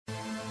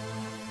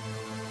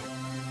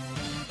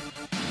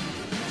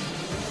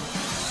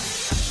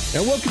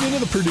And welcome into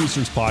the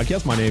Producers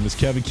Podcast. My name is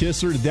Kevin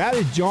Kisser. That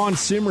is John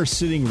Simmer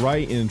sitting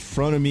right in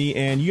front of me.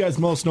 And you guys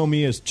most know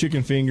me as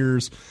Chicken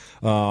Fingers.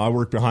 I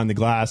work behind the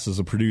glass as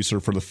a producer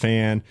for The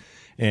Fan.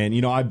 And,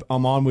 you know,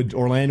 I'm on with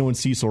Orlando and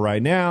Cecil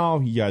right now.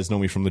 You guys know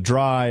me from The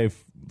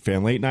Drive,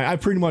 Fan Late Night. I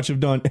pretty much have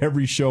done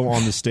every show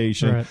on the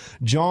station. Right.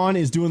 John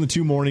is doing the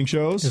 2 morning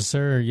shows. Yes,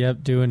 sir.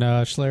 Yep, doing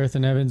Schlereth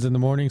and Evans in the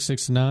morning,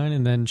 6 to 9,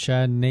 and then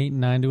Chad and Nate,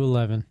 9 to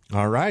 11.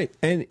 All right.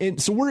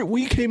 And so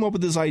we came up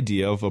with this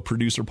idea of a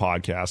producer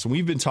podcast, and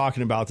we've been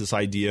talking about this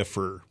idea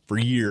for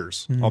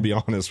years, I'll be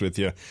honest with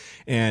you.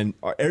 And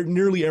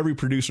nearly every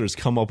producer has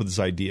come up with this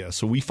idea.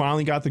 So we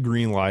finally got the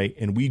green light,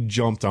 and we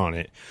jumped on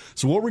it.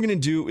 So what we're going to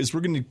do is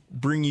we're going to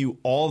bring you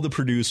all of the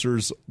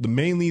producers,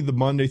 mainly the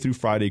Monday through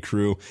Friday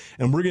crew,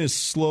 and we're going to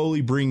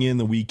slowly bring in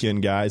the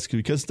weekend guys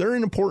because they're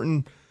an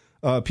important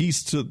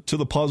piece to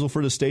the puzzle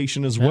for the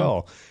station as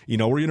well. You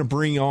know, we're going to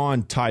bring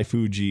on Ty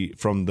Fuji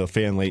from the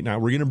Fan Late Night.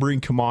 We're going to bring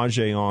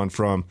Kamaje on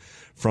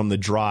from the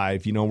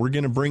Drive. You know, we're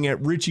going to bring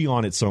Richie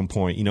on at some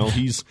point. You know,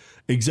 he's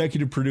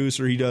executive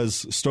producer. He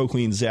does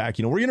Stokely and Zach.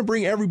 You know, we're going to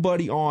bring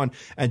everybody on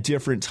at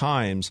different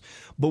times.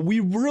 But we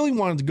really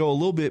wanted to go a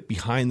little bit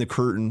behind the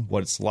curtain,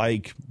 what it's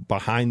like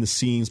behind the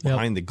scenes,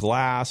 behind the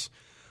glass.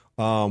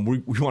 We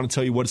want to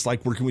tell you what it's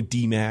like working with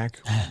D-Mac,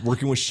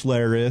 working with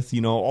Schlereth,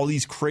 you know, all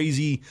these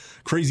crazy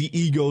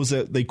egos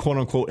that they quote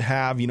unquote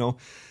have, you know.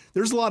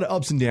 There's a lot of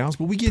ups and downs,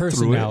 but we get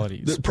through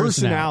it.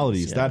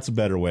 Personalities, yeah. That's a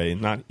better way,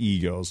 not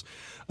egos.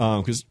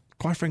 Because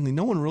quite frankly,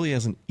 no one really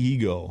has an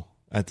ego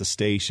at the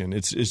station.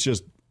 It's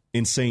just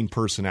insane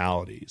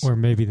personalities. Or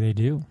maybe they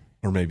do.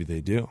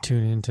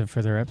 Tune into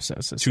further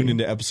episodes. Tune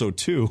into episode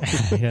 2.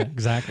 Yeah,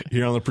 exactly.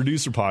 Here on the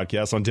Producer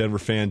Podcast on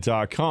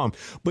DenverFan.com.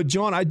 But,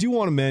 John, I do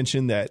want to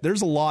mention that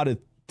there's a lot of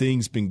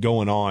things been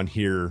going on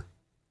here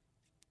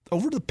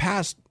over the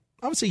past,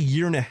 I would say,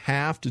 year and a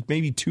half to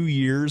maybe 2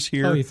 years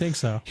here. Oh, you think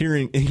so? Here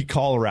in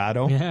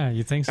Colorado. Yeah,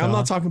 you think so? I'm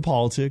not talking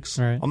politics.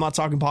 Right. I'm not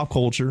talking pop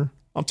culture.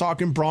 I'm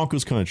talking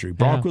Broncos country,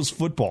 Broncos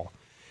football.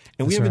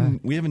 And we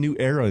have a new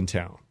era in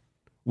town.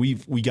 We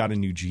got a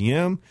new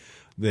GM.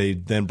 They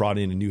then brought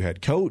in a new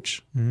head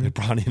coach. They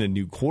brought in a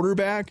new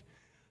quarterback.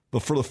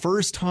 But for the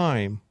first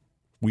time,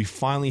 we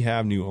finally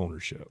have new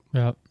ownership.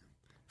 Yep.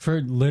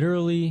 For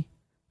literally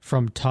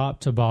from top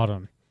to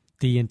bottom,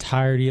 the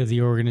entirety of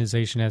the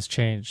organization has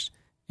changed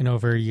in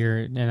over a year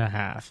and a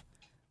half,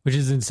 which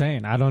is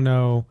insane. I don't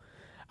know.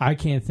 I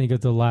can't think of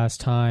the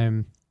last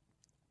time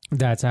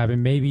that's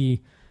happened.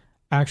 Maybe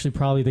actually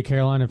probably the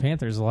Carolina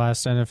Panthers, the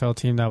last NFL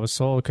team that was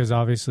sold, because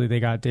obviously they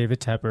got David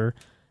Tepper.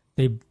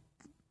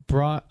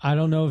 I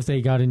don't know if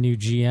they got a new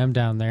GM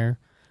down there,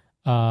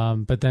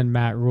 but then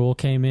Matt Rule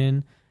came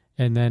in,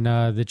 and then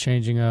the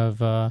changing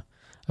of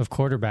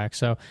quarterback.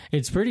 So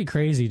it's pretty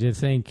crazy to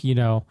think, you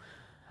know,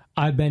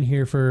 I've been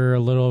here for a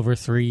little over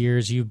 3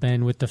 years. You've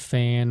been with the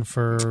Fan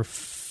for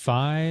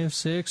 5,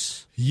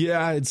 6?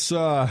 Yeah, it's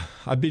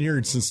I've been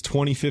here since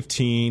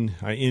 2015.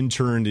 I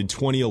interned in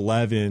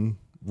 2011,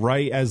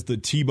 right as the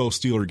Tebow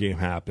Steeler game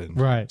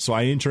happened. Right. So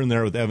I interned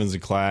there with Evans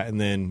and Klatt,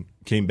 and then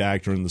came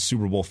back during the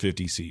Super Bowl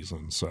 50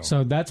 season.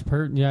 So that's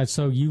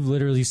so you've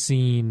literally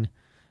seen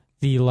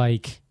the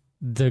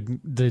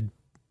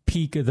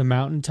peak of the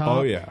mountaintop.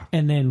 Oh yeah.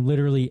 And then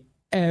literally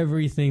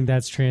everything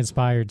that's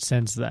transpired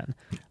since then.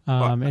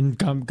 And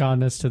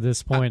gotten us to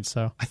this point.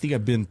 I think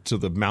I've been to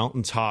the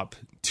mountaintop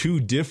 2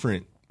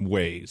 different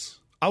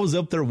ways. I was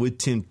up there with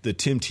the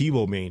Tim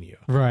Tebow mania.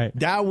 Right.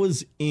 That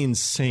was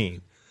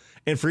insane.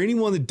 And for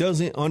anyone that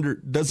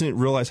doesn't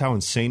realize how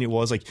insane it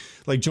was,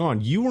 like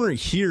John, you weren't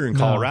here in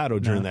Colorado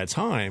during that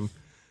time.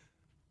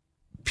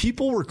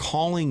 People were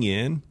calling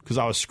in because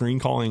I was screen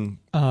calling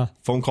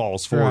phone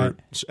calls for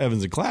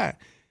Evans and Klatt.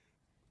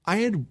 I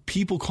had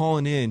people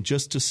calling in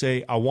just to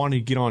say I wanted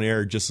to get on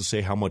air just to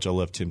say how much I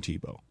love Tim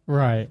Tebow.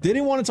 Right. They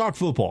didn't want to talk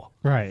football.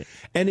 Right.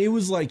 And it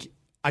was like,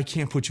 I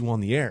can't put you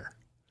on the air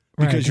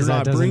because you're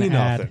not bringing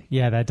nothing.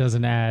 Yeah, that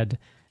doesn't add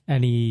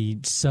any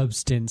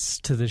substance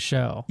to the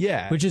show.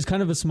 Yeah. Which is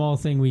kind of a small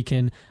thing we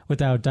can,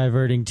 without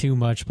diverting too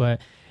much, but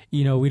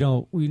you know, we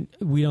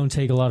don't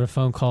take a lot of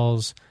phone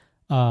calls,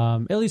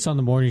 at least on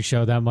the morning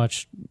show, that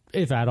much,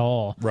 if at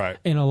all. Right.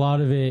 And a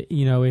lot of it,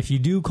 you know, if you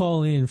do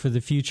call in for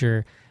the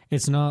future,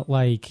 it's not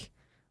like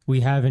we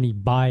have any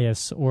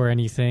bias or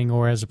anything,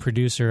 or as a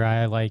producer,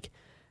 I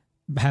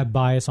have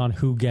bias on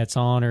who gets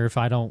on, or if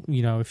I don't,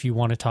 you know, if you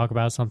want to talk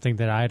about something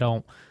that I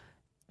don't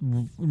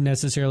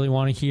necessarily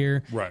want to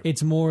hear. Right.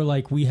 It's more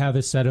like we have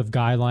a set of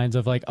guidelines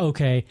of like,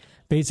 okay,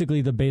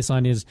 basically the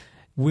baseline is,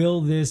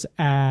 will this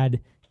add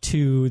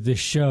to the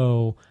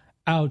show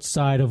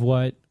outside of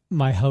what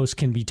my host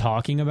can be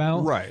talking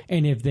about? Right.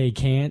 And if they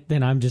can't,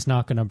 then I'm just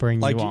not going to bring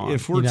you on.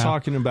 If we're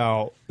talking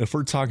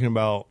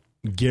about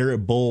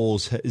Garrett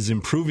Bowles is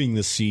improving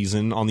this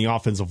season on the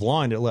offensive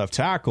line at left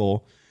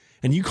tackle,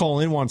 and you call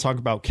in and want to talk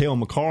about Cale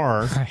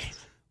McCarr, right.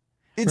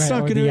 It's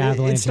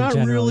not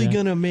really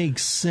going to make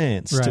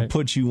sense to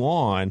put you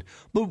on.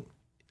 But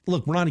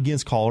look, we're not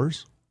against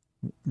callers.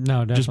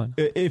 No,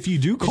 definitely. If you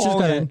do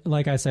call in,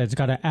 like I said, it's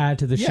got to add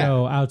to the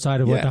show outside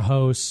of what the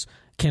hosts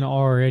can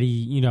already,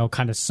 you know,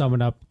 kind of sum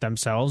it up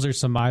themselves or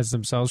surmise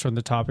themselves from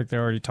the topic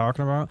they're already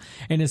talking about.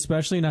 And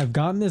especially, and I've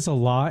gotten this a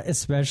lot,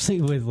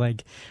 especially with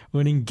like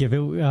when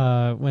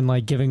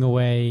giving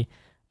away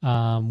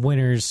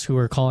winners who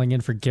are calling in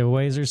for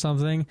giveaways or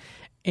something.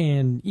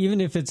 And even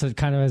if it's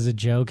kind of as a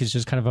joke, it's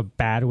just kind of a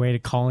bad way to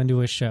call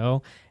into a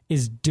show,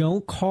 is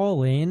don't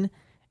call in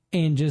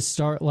and just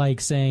start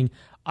like saying,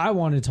 I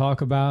want to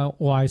talk about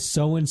why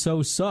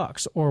so-and-so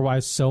sucks or why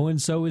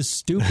so-and-so is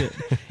stupid,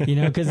 you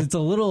know, because it's a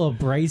little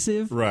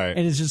abrasive. Right.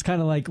 And it's just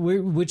kind of like,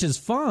 which is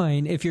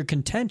fine if you're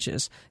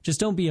contentious. Just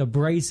don't be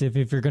abrasive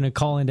if you're going to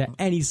call into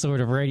any sort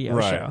of radio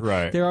show.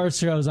 Right. There are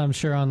shows, I'm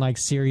sure, on like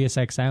Sirius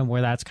XM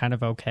where that's kind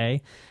of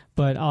okay.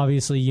 But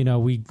obviously, you know,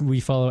 we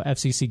follow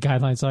FCC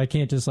guidelines, so I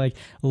can't just like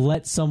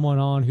let someone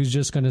on who's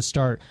just going to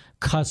start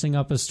cussing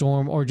up a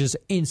storm or just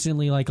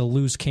instantly like a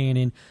loose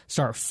cannon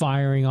start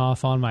firing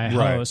off on my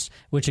host,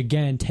 which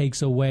again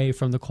takes away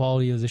from the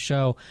quality of the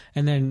show.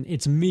 And then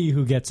it's me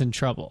who gets in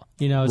trouble.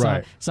 You know,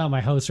 it's not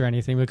my host or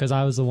anything because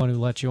I was the one who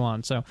let you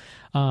on. So,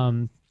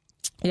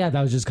 yeah,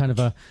 that was just kind of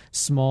a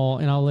small,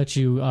 and I'll let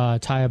you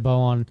tie a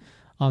bow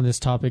on this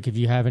topic if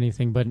you have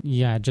anything, but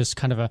yeah, just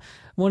kind of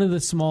one of the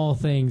small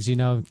things, you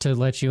know, to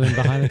let you in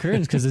behind the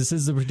curtains, because this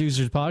is the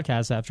Producers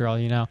Podcast after all,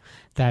 you know,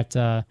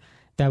 that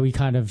we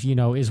kind of, you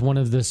know, is one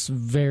of this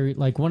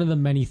one of the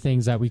many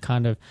things that we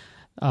kind of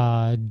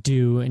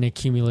do in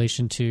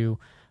accumulation to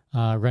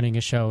running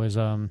a show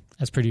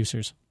as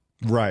producers.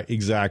 Right,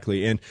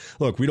 exactly. And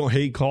look, we don't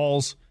hate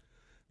calls.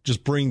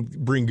 Just bring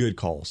good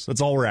calls.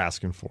 That's all we're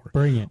asking for.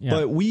 Bring it. Yeah.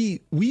 But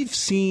we've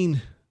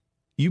seen,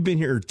 you've been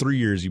here 3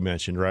 years, you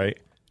mentioned, right?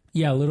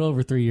 Yeah, a little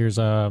over 3 years.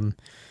 So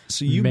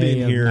you've May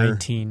been here.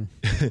 19.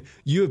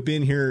 You have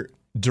been here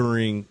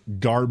during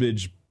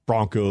garbage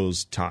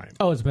Broncos time.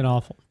 Oh, it's been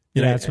awful.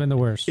 Yeah, it's been the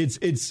worst.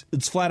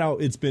 It's flat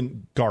out. It's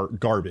been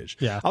garbage.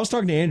 Yeah. I was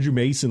talking to Andrew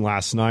Mason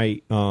last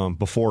night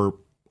before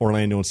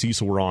Orlando and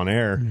Cecil were on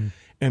air,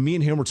 and me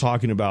and him were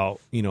talking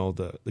about, you know,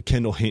 the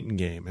Kendall Hinton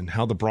game and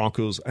how the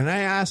Broncos. And I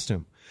asked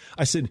him,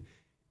 I said,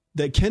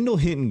 that Kendall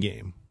Hinton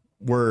game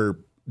where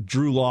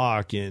Drew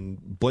Lock and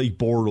Blake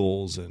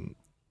Bortles and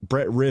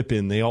Brett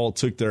Rippon, they all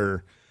took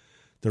their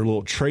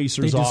little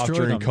tracers off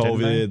during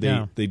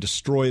COVID. They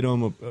destroyed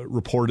them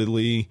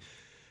reportedly,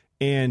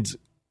 and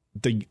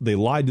they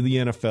lied to the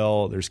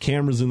NFL. There's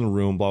cameras in the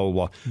room, blah blah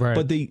blah. Right.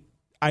 But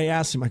I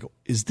asked him, I go,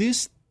 is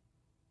this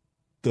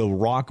the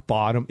rock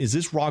bottom? Is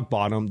this rock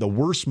bottom the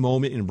worst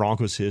moment in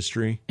Broncos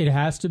history? It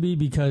has to be,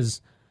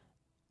 because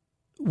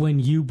when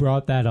you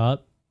brought that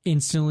up,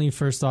 instantly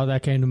first thought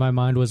that came to my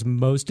mind was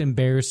most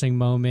embarrassing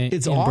moment in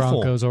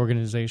awful. Broncos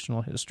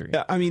organizational history.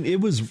 Yeah, I mean, it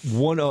was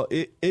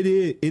it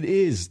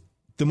is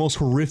the most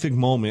horrific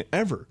moment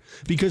ever,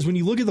 because when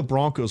you look at the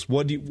Broncos,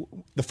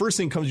 the first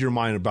thing comes to your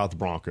mind about the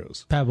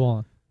Broncos? Pat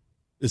Bowlen.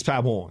 It's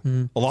Pat Bowlen.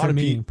 Mm-hmm. A lot For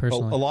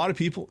of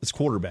people, it's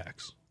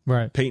quarterbacks.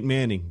 Right. Peyton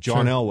Manning,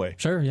 John Elway.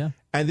 Sure, yeah.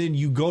 And then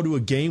you go to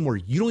a game where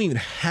you don't even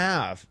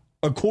have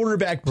a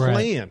quarterback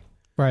playing.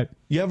 Right.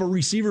 You have a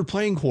receiver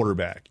playing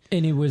quarterback.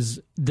 And it was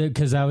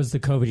because that was the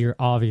COVID year,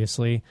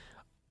 obviously.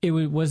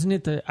 Wasn't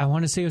it I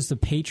want to say it was the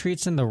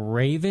Patriots and the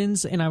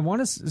Ravens, and I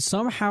want to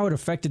somehow it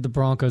affected the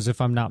Broncos if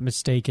I'm not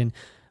mistaken,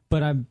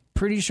 but I'm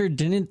pretty sure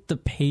didn't the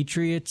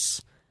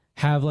Patriots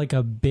have like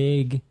a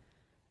big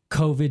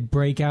COVID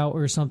breakout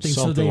or something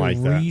so they like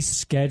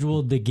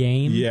rescheduled the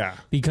game? Yeah.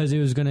 Because it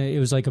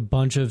was like a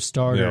bunch of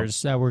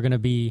starters that were going to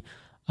be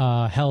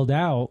held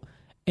out,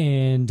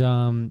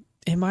 and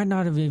it might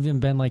not have even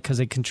been like because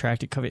they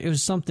contracted COVID. It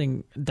was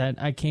something that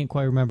I can't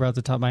quite remember off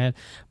the top of my head.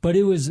 But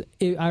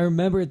I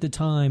remember at the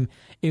time,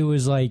 it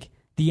was like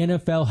the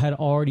NFL had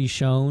already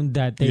shown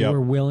that they were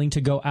willing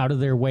to go out of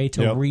their way to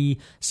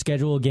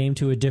reschedule a game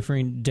to a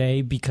different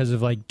day because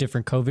of like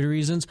different COVID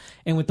reasons.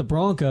 And with the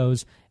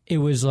Broncos, it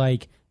was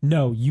like,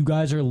 no, you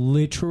guys are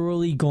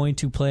literally going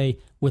to play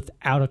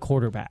without a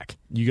quarterback.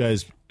 You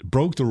guys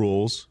broke the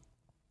rules.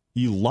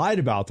 You lied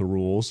about the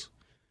rules.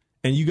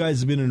 And you guys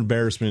have been an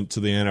embarrassment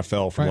to the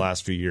NFL for the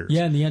last few years.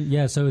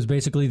 Yeah, so it was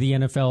basically the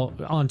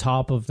NFL on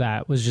top of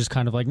that was just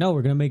kind of like, no,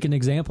 we're going to make an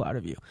example out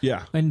of you.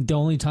 Yeah. And the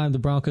only time the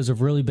Broncos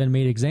have really been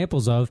made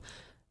examples of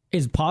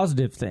is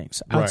positive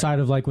things. Outside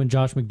of like when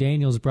Josh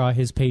McDaniels brought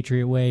his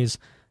Patriot ways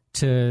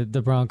to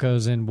the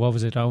Broncos in, what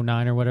was it,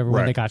 2009 or whatever,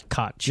 when they got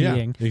caught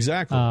cheating. Yeah,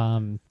 exactly.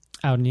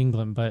 Out in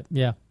England, but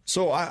yeah.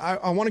 So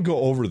I want to go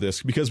over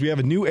this because we have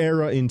a new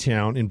era in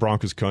town in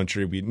Broncos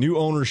country. We have new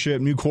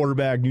ownership, new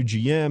quarterback, new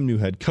GM, new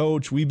head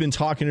coach. We've been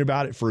talking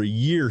about it for a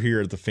year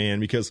here at the Fan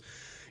because,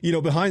 you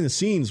know, behind the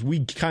scenes,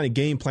 we kind of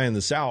game planned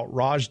this out.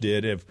 Raj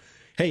did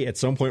hey, at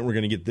some point we're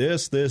going to get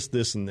this,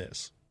 and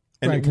this.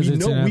 And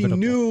we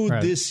knew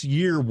this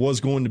year was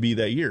going to be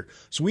that year.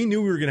 So we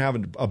knew we were going to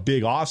have a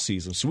big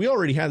offseason. So we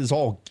already had this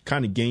all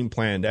kind of game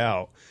planned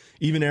out.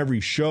 Even every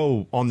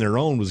show on their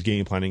own was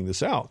game planning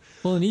this out.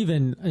 Well,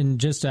 and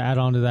just to add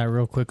on to that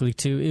real quickly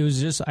too,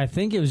 I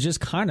think it was just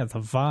kind of the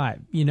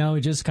vibe, you know, it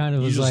just kind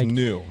of was like,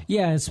 knew.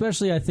 Yeah,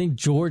 especially I think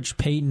George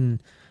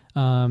Payton,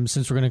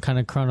 since we're going to kind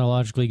of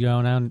chronologically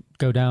go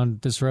down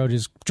this road,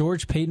 is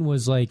George Payton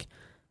was like,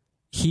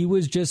 he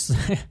was just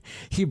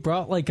he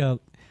brought like a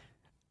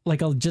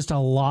just a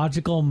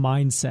logical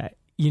mindset,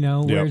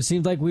 where it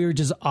seemed like we were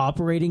just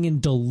operating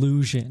in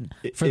delusion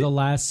for the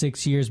last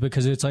 6 years,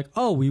 because it's like,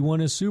 oh, we won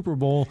a Super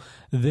Bowl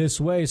this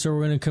way, so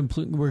we're going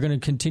to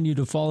continue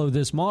to follow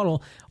this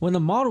model, when the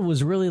model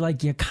was really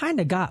like, you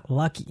kind of got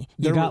lucky.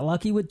 You got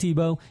lucky with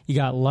Tebow. You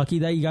got lucky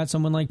that you got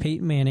someone like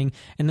Peyton Manning.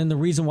 And then the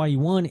reason why you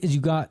won is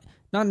you got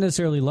not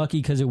necessarily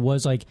lucky because it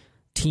was like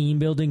team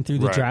building through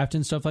the draft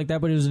and stuff like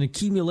that, but it was an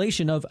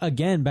accumulation of,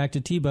 again, back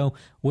to Tebow,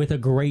 with a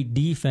great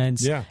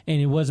defense. Yeah.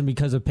 And it wasn't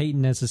because of Peyton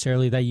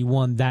necessarily that you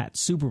won that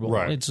Super Bowl.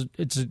 Right.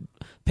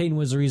 Peyton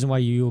was the reason why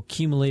you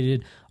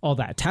accumulated all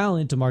that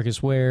talent,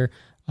 DeMarcus Ware,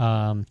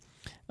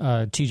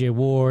 TJ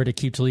Ward,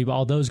 Aqib Talib,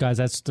 all those guys.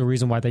 That's the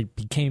reason why they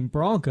became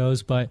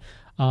Broncos. But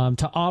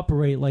to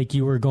operate like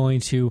you were going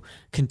to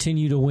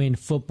continue to win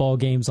football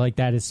games like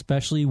that,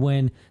 especially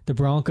when the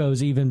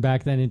Broncos, even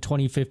back then in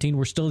 2015,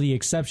 were still the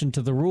exception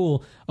to the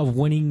rule of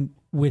winning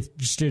with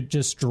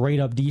just straight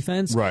up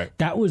defense. Right.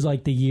 That was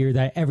like the year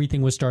that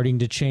everything was starting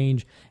to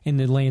change in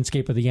the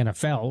landscape of the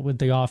NFL with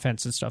the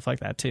offense and stuff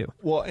like that too.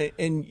 Well,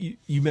 and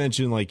you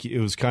mentioned like it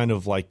was kind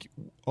of like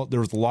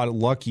there was a lot of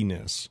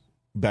luckiness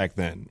back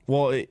then.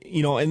 Well,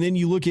 and then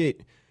you look at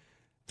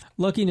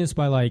luckiness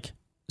by like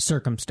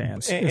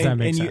circumstance, if that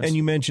makes sense. And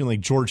you mentioned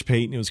like George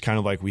Payton. It was kind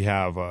of like we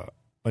have a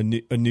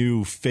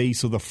new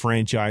face of the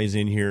franchise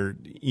in here,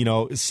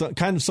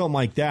 kind of something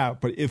like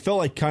that. But it felt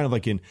like kind of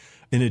like an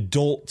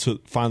adult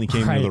finally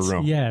came into the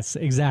room. Yes,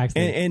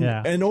 exactly.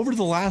 And over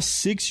the last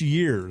 6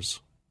 years,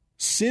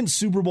 since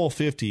Super Bowl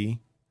 50,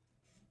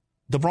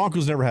 the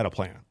Broncos never had a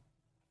plan.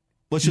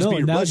 Let's just be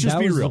real. That was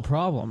the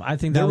problem. I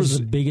think that was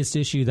the biggest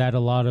issue that a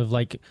lot of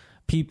like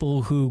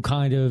people who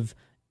kind of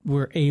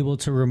were able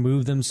to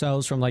remove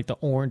themselves from like the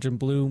orange and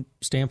blue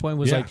standpoint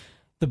was like,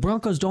 the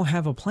Broncos don't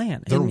have a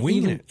plan. They're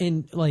winging it.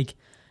 And like,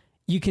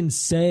 you can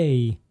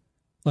say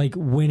like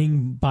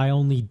winning by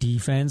only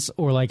defense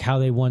or like how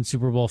they won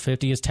Super Bowl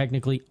 50 is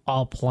technically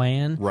a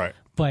plan. Right.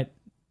 But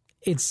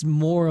it's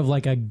more of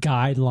like a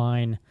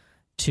guideline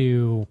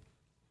to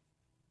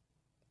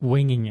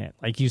winging it.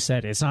 Like you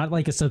said, it's not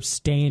like a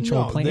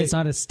substantial plan. It's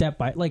not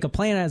a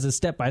plan as a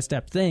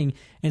step-by-step thing,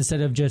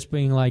 instead of just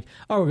being like,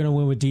 oh, we're going to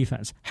win with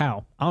defense.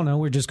 How? I don't know.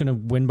 We're just going to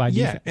win by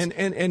defense. And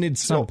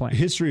it's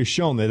history has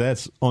shown that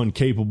that's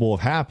incapable of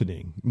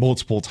happening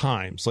multiple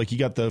times. Like you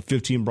got the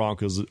 15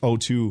 Broncos, the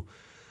 02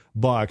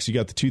 Bucks, you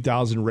got the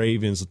 2000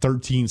 Ravens, the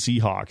 13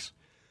 Seahawks.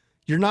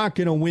 You're not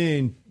going to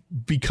win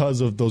because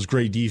of those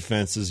great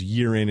defenses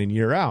year in and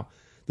year out.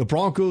 The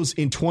Broncos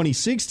in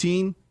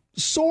 2016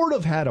 sort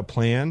of had a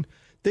plan.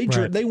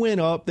 They went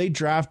up. They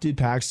drafted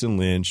Paxton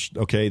Lynch.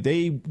 Okay,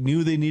 they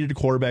knew they needed a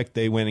quarterback.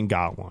 They went and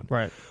got one.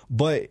 Right.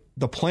 But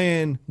the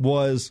plan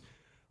was,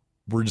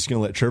 we're just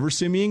going to let Trevor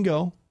Siemian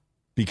go,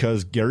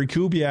 because Gary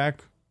Kubiak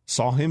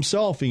saw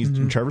himself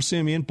in Trevor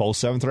Siemian, both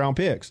 7th-round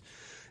picks.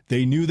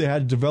 They knew they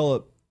had to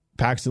develop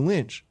Paxton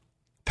Lynch.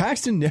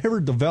 Paxton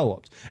never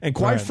developed. And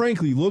quite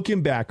frankly,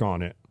 looking back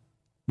on it,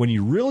 when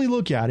you really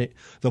look at it,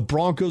 the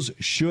Broncos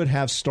should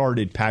have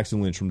started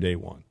Paxton Lynch from day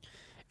one.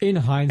 In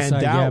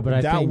hindsight,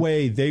 but that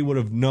way they would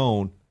have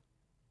known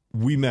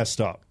we messed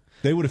up.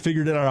 They would have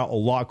figured it out a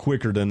lot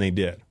quicker than they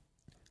did.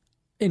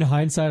 In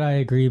hindsight, I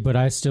agree, but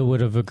I still would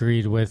have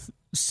agreed with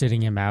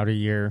sitting him out a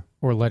year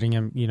or letting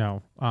him,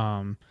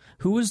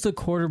 who was the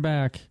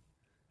quarterback?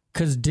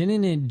 Because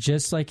didn't it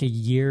just like a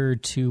year or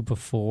two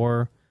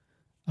before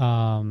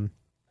a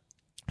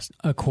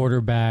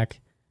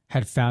quarterback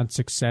had found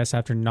success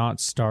after not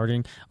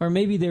starting, or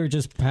maybe they were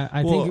just,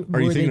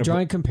 were they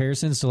drawing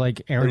comparisons to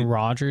like Aaron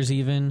Rodgers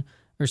even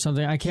or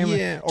something? I can't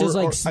remember.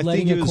 Just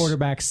letting a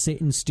quarterback sit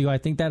and stew. I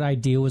think that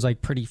idea was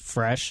like pretty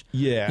fresh in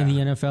the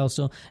NFL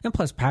still. And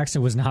plus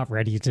Paxton was not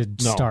ready to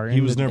start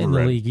in the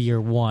league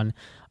year one.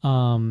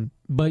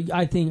 But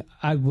I think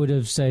I would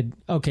have said,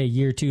 okay,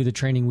 year two, the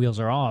training wheels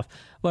are off.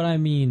 But I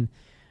mean,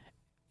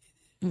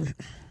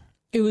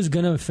 it was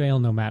going to fail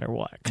no matter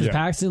what, because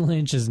Paxton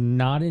Lynch is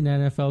not an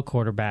NFL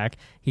quarterback.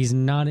 He's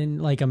not in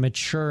like a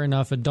mature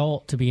enough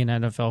adult to be an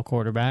NFL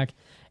quarterback.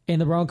 And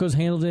the Broncos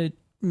handled it,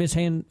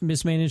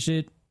 mismanaged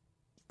it,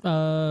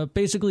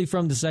 basically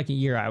from the second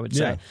year, I would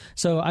say. Yeah.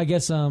 So I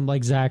guess,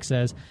 like Zach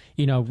says,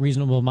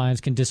 reasonable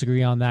minds can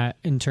disagree on that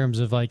in terms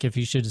of like if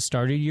he should have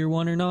started year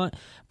one or not.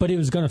 But it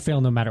was going to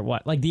fail no matter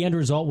what. Like the end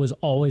result was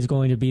always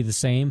going to be the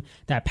same.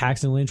 That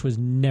Paxton Lynch was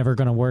never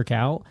going to work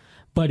out.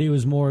 But it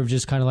was more of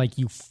just kind of like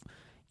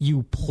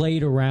you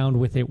played around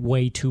with it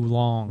way too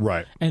long.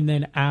 Right. And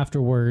then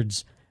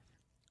afterwards,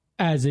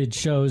 as it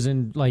shows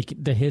in like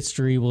the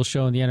history will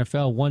show in the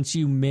NFL, once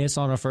you miss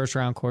on a first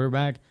round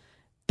quarterback,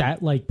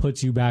 that like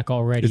puts you back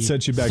already. It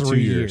sets you back 2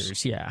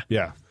 years. Yeah.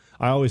 Yeah.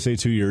 I always say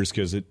 2 years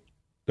because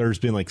there's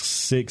been like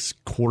 6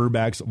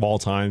 quarterbacks of all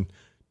time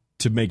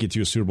to make it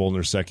to a Super Bowl in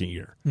their second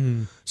year.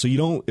 So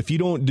if you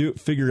don't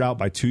figure it out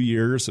by 2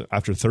 years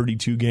after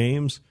 32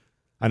 games,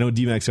 I know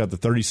D-Max got the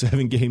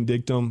 37 game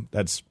dictum.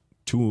 That's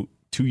 2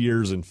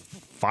 years and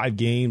 5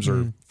 games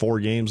or 4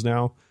 games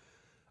now.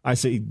 I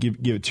say give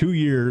it 2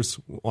 years.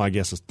 Well, I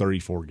guess it's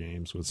 34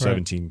 games with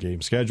 17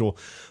 game schedule,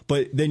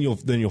 but then you'll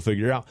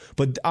figure it out.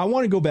 But I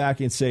want to go back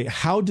and say,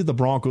 how did the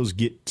Broncos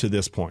get to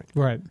this point?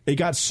 Right. It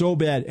got so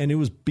bad, and it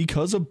was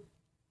because of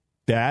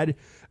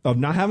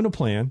not having a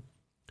plan,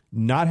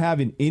 not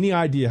having any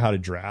idea how to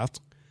draft.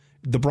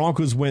 The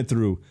Broncos went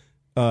through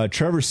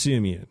Trevor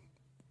Siemian.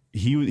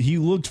 He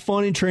looked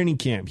fun in training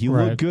camp. He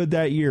looked good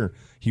that year.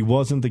 He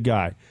wasn't the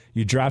guy.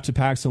 You drafted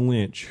Paxton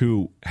Lynch,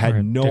 who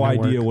had no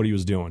idea what he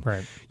was doing.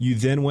 Right. You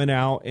then went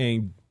out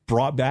and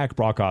brought back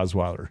Brock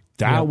Osweiler.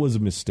 That was a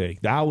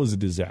mistake. That was a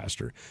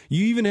disaster.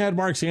 You even had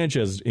Mark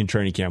Sanchez in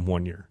training camp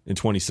one year in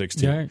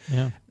 2016.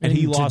 Yeah. And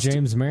he lost to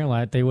James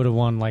Merrillat. They would have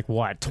won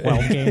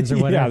 12 games or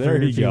whatever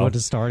there if he go. would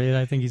have started,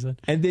 I think he said.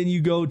 And then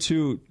you go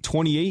to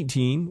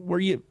 2018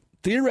 where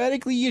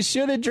theoretically you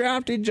should have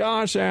drafted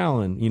Josh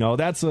Allen.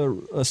 That's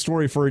a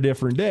story for a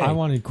different day. I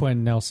wanted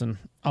Quentin Nelson.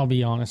 I'll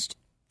be honest.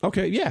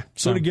 Okay, yeah.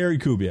 So did Gary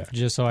Kubiak.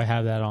 Just so I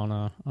have that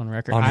on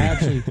record.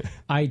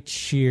 I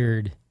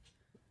cheered.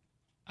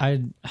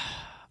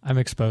 I'm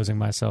exposing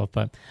myself,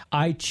 but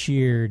I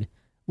cheered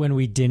when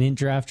we didn't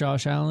draft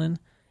Josh Allen,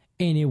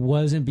 and it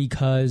wasn't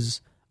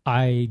because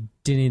I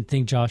didn't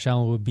think Josh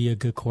Allen would be a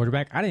good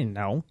quarterback. I didn't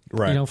know.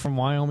 Right. From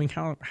Wyoming,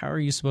 how are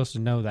you supposed to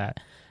know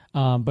that?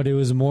 But it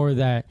was more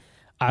that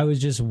I was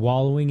just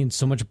wallowing in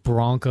so much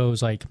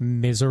Broncos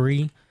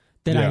misery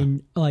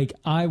that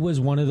I was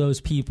one of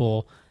those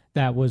people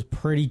that was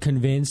pretty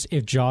convinced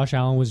if Josh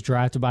Allen was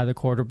drafted by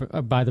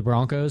the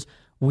Broncos,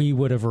 we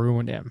would have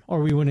ruined him, or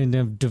we wouldn't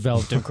have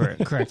developed him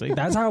correctly.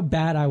 That's how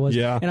bad I was.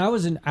 Yeah. And I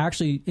wasn't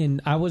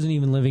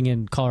even living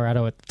in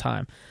Colorado at the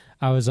time.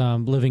 I was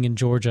living in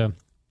Georgia.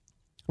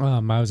 I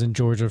was in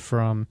Georgia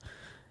from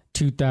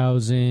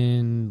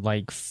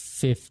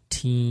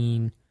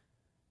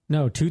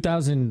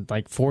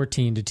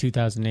 2014 to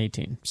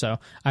 2018. So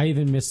I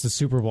even missed the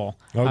Super Bowl.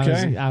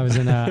 Okay. I was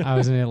in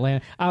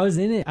Atlanta. I was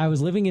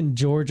living in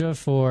Georgia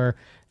for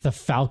the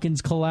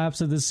Falcons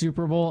collapse of the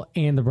Super Bowl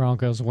and the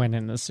Broncos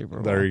winning the Super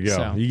Bowl. There you go.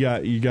 So,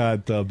 you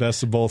got the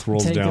best of both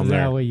worlds down there. Take it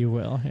that way you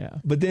will. Yeah.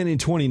 But then in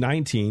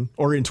 2018,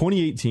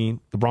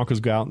 the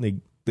Broncos go out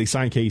and they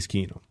sign Case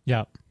Keenum.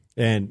 Yeah.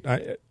 And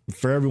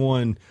for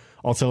everyone,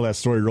 I'll tell that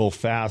story real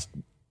fast.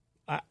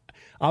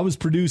 I was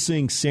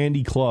producing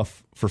Sandy Clough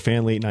for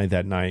Fan Late Night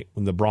that night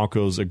when the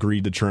Broncos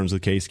agreed to terms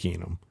with Case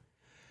Keenum.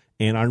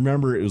 And I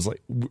remember it was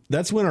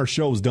that's when our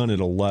show was done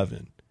at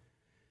 11.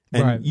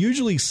 And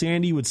usually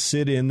Sandy would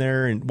sit in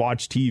there and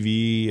watch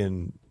TV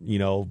and,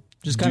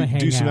 just kind of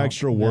do some out.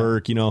 extra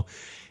work,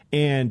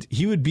 and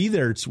he would be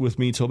there with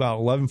me till about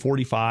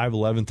 11:45,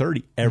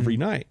 11:30 every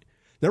night.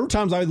 There were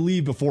times I'd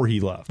leave before he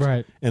left.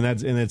 Right. And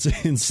it's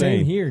insane.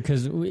 Same here,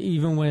 because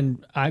even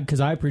when I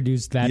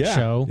produced that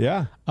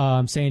show,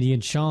 Sandy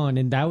and Sean,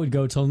 and that would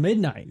go till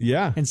midnight.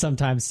 Yeah. And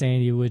sometimes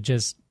Sandy would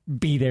just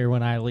be there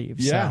when I leave.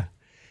 Yeah. So.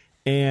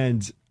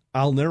 And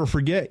I'll never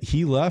forget,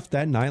 he left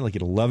that night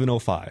at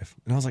 11:05.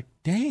 And I was like,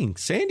 dang,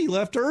 Sandy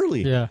left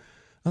early. Yeah. I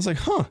was like,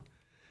 huh.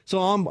 So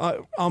I'm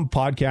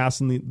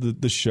podcasting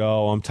the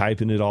show. I'm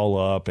typing it all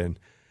up. And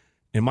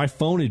my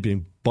phone had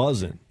been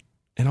buzzing.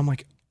 And I'm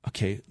like,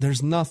 okay,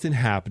 there's nothing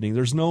happening.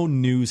 There's no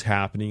news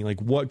happening.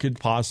 What could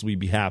possibly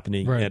be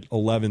happening at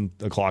 11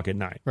 o'clock at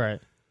night?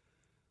 Right.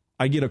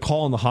 I get a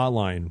call on the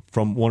hotline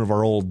from one of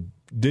our old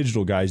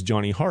digital guys,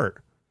 Johnny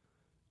Hart.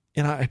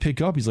 And I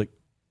pick up. He's like,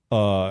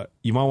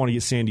 you might want to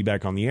get Sandy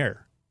back on the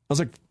air. I was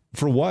like,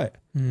 for what?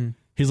 Mm.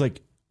 He's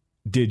like,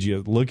 did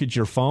you look at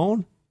your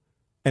phone?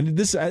 And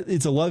it's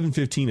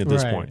 11:15 at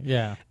this point.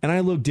 Yeah. And I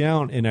look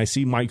down and I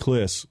see Mike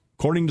Kliss.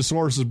 According to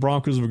sources,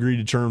 Broncos have agreed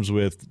to terms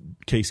with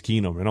Case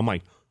Keenum. And I'm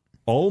like,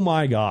 oh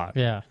my God.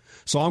 Yeah.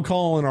 So I'm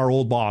calling our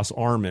old boss,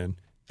 Armin,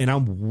 and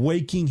I'm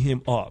waking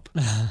him up.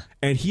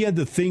 And he had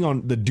the thing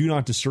on the do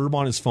not disturb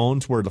on his phone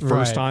to where the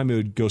first time it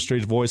would go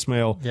straight to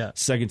voicemail. Yeah.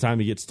 Second time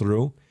he gets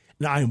through.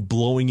 And I am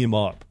blowing him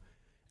up.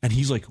 And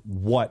he's like,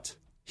 what?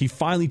 He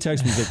finally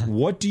texts me. He's like,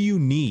 what do you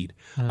need?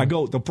 I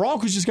go, the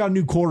Broncos just got a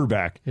new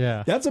quarterback.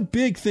 Yeah. That's a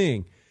big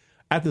thing.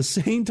 At the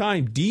same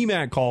time,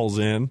 D-Mac calls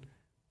in.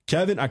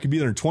 Kevin, I could be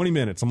there in 20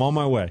 minutes. I'm on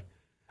my way.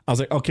 I was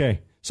like,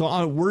 okay. So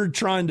I'm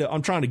trying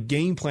to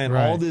game plan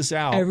all this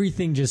out.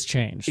 Everything just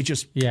changed. It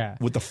just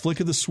with the flick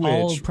of the switch.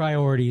 All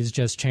priorities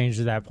just changed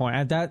at that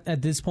point.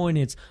 At this point,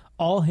 it's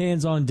all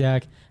hands on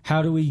deck.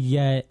 How do we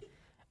get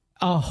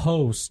a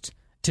host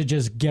to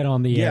just get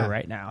on the air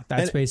right now?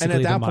 That's basically.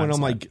 And at that the point, mindset.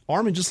 I'm like,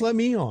 Armin, just let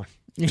me on.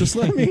 Just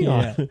let me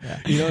on.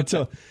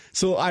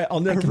 So I'll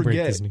never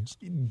forget.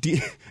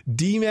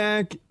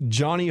 D-Mac,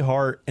 Johnny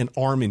Hart, and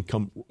Armin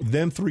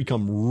them three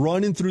come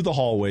running through the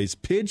hallways,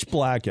 pitch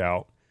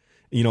blackout,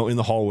 in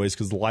the hallways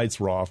because the lights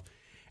were off.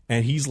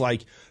 And he's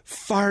like,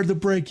 fire the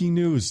breaking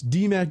news.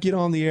 D-Mac, get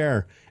on the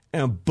air.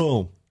 And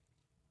boom,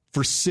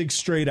 for 6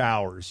 straight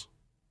hours,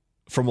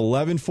 from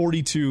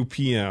 11:42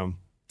 p.m.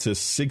 to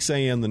 6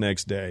 a.m. the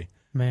next day,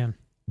 man,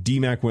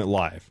 D-Mac went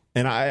live.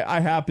 And I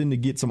happened to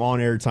get some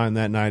on-air time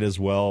that night as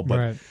well.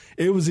 But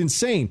it was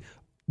insane.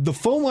 The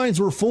phone lines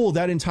were full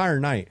that entire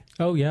night.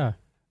 Oh, yeah.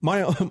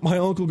 My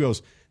uncle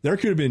goes, There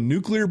could have been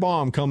nuclear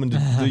bomb coming to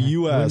the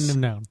U.S. Wouldn't have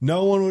known.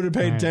 No one would have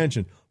paid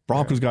attention.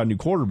 Broncos got a new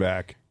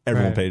quarterback.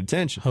 Everyone paid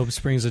attention. Hope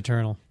springs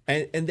eternal.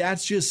 And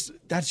that's just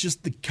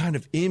the kind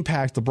of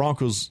impact the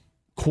Broncos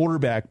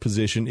quarterback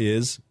position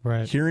is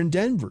here in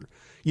Denver.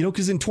 You know,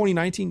 because in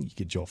 2019, you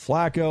get Joe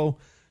Flacco.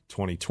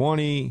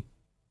 2020,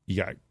 you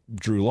got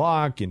Drew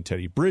Lock and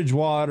Teddy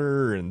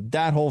Bridgewater and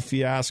that whole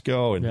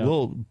fiasco and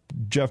little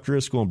Jeff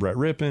Driscoll and Brett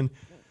Rippon.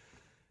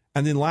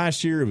 And then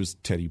last year, it was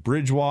Teddy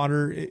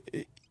Bridgewater.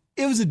 It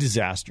was a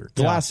disaster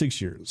the last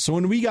 6 years. So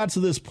when we got to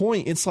this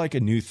point, it's like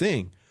a new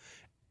thing.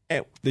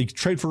 And they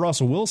trade for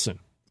Russell Wilson.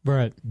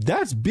 Right.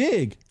 That's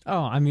big.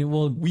 Oh, I mean,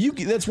 well,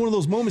 that's one of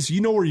those moments you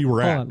know where you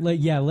were at.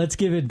 Let's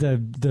give it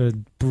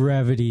the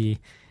brevity.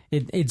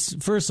 It's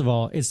first of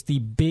all, it's the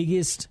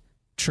biggest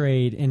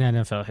trade in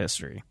NFL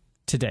history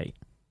to date.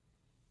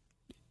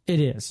 It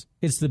is.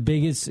 It's the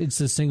biggest. It's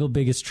the single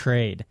biggest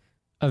trade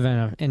in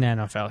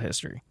NFL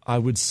history. I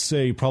would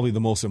say probably the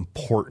most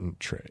important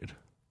trade.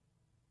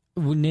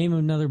 Name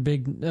another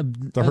big.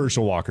 The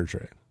Herschel Walker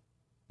trade.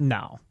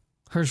 No,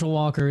 Herschel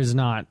Walker is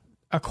not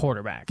a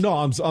quarterback. No,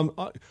 I'm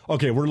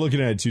okay. We're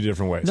looking at it two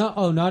different ways.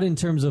 No, not in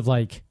terms of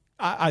like.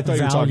 I thought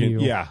you were talking.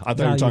 Yeah, I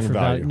thought you were talking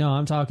value. No,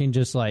 I'm talking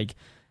just like.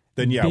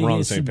 Then we're on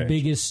the same page.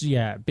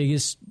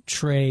 Biggest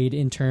trade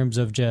in terms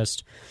of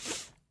just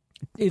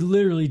it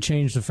literally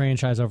changed the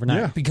franchise overnight.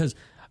 Yeah. Because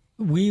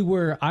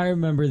I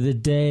remember the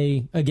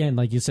day again,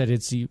 like you said,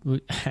 it's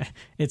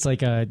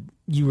like a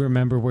you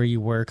remember where you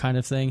were kind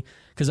of thing.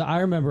 Because I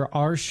remember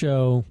our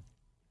show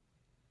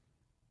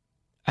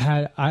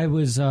Stoke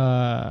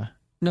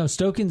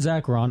and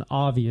Zach were on,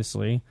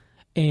 obviously,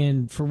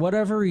 and for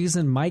whatever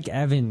reason, Mike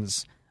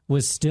Evans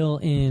was still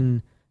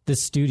in the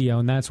studio,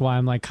 and that's why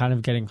I'm like kind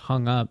of getting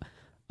hung up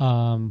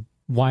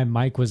why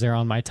Mike was there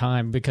on my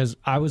time, because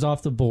I was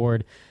off the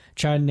board.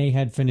 Chad and Nate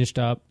had finished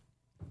up,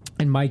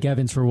 and Mike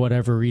Evans, for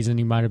whatever reason,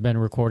 he might have been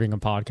recording a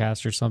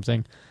podcast or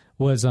something,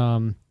 was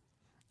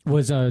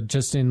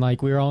just in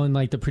like, we were all in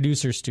like the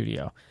producer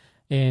studio,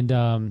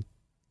 and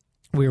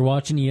we were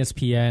watching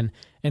ESPN,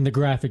 and the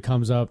graphic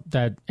comes up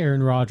that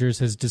Aaron Rodgers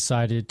has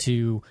decided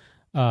to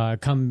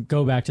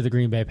go back to the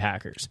Green Bay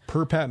Packers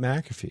per Pat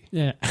McAfee.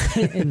 Yeah,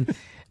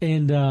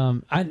 and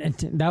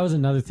that was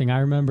another thing. I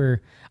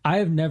remember I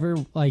have never,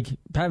 like,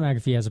 Pat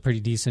McAfee has a pretty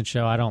decent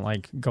show. I don't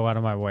like go out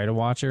of my way to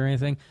watch it or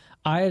anything.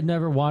 I had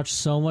never watched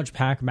so much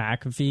Pat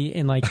McAfee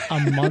in like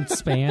a month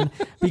span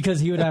because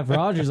he would have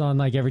Rodgers on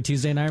like every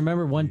Tuesday. And I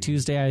remember one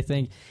Tuesday, I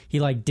think he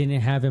like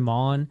didn't have him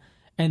on.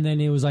 And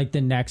then it was like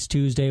the next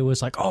Tuesday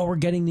was like, oh, we're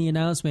getting the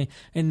announcement.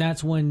 And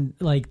that's when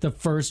like the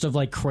first of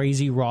like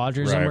crazy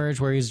Rodgers emerged,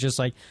 where he's just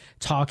like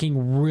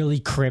talking really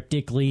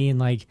cryptically and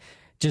like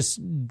just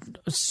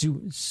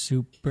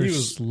super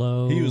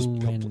slow. He was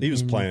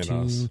playing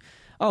us.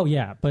 Oh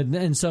yeah. But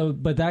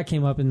that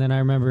came up. And then I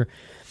remember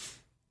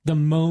the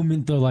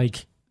moment,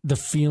 the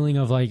feeling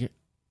of like,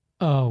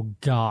 oh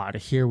God,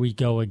 here we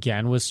go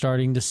again was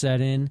starting to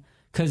set in.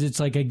 Cause it's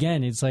like,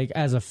 again, it's like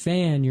as a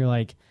fan, you're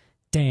like,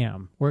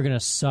 damn, we're going to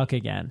suck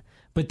again.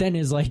 But then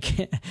as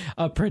like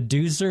a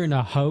producer and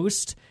a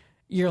host,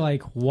 you're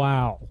like,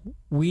 wow,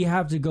 we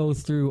have to go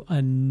through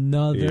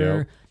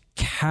another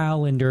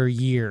calendar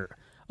year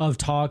of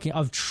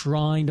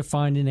trying to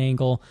find an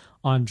angle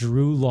on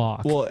Drew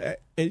Lock. Well,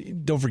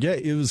 don't forget,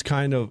 it was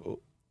kind of,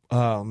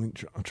 I'm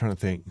trying to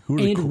think.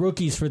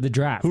 Rookies for the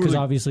draft, because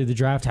obviously the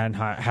draft hadn't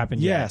happened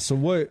yet. Yeah, so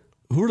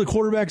who are the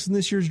quarterbacks in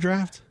this year's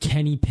draft?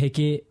 Kenny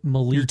Pickett,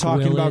 Malik Willis. You're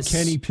talking about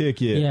Kenny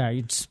Pickett. Yeah,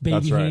 it's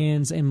Baby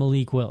Hands and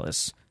Malik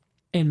Willis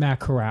and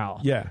Matt Corral.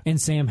 Yeah. And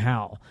Sam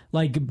Howell.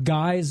 Like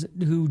guys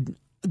who,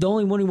 the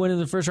only one who went in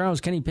the first round was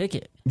Kenny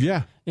Pickett.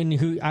 Yeah. And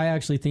who I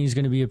actually think is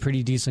going to be a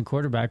pretty decent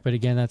quarterback. But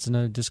again, that's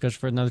another discussion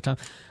for another time.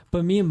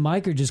 But me and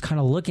Mike are just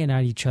kind of looking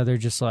at each other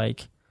just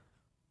like,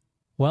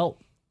 well,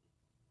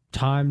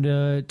 time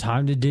to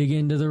dig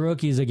into the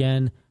rookies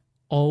again.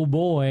 Oh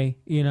boy,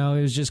 it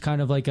was just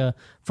kind of like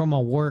from a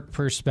work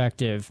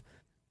perspective,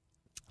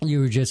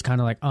 you were just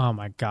kind of like, oh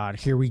my God,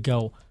 here we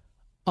go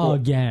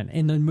again.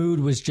 And the mood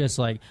was just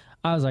like,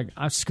 I was like,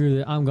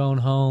 screw it, I'm going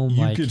home.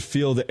 You could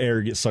feel the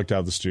air get sucked out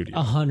of the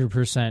studio.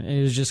 100%.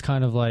 It was just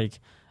kind of like,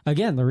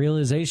 again, the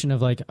realization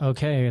of like,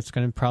 okay, it's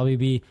going to probably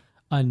be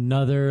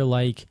another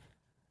like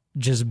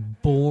just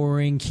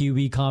boring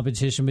QB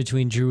competition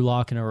between Drew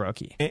Lock and a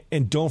rookie.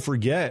 And don't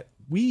forget,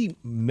 we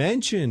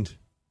mentioned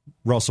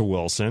Russell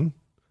Wilson.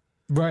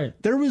 Right.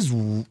 There was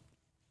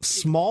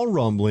small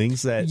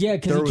rumblings that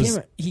because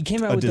he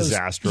came out with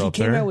disaster he up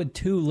there. came out with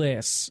two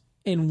lists,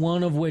 in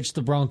one of which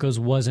the Broncos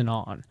wasn't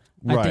on.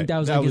 Right. I think that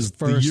was like his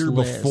first the year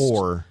list.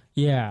 before.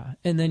 Yeah,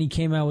 and then he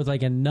came out with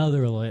like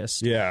another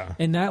list. Yeah,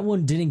 and that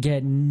one didn't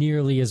get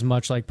nearly as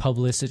much like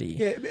publicity.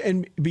 Yeah,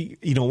 and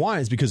you know why?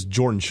 It's because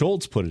Jordan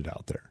Schultz put it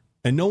out there,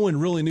 and no one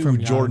really knew who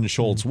Jordan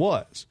Schultz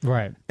was.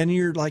 Right, and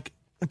you're like,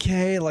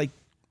 okay, like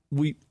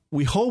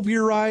we hope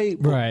you're right.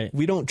 But Right.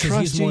 we don't Because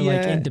trust he's you more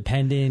yet. like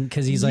independent.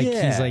 Because he's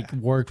like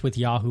worked with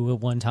Yahoo at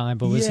one time,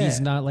 but he's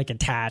not like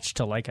attached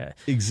to like a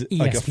ESPN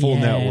like a full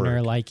network.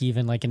 or like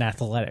even like an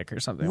Athletic or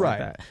something Right.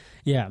 like that.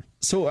 Yeah.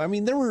 So I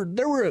mean, there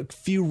were a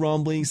few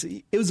rumblings.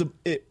 It was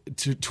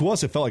to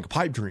us, it felt like a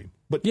pipe dream.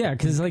 But Yeah,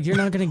 because like you're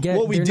not going to get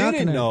what we they're not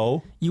didn't gonna,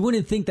 know. You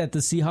wouldn't think that the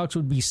Seahawks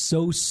would be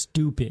so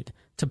stupid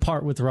to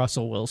part with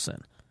Russell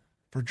Wilson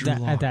For Drew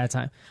Lock. at that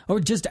time, or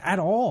just at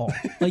all.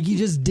 Like you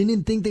just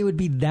didn't think they would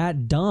be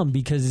that dumb,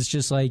 because it's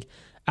just like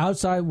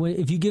outside.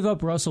 If you give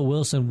up Russell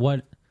Wilson,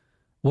 what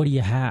do you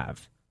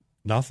have?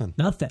 Nothing.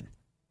 Nothing.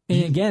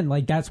 And again,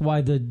 like that's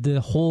why the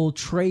whole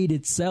trade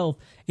itself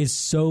is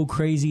so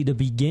crazy to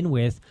begin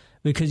with,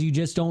 because you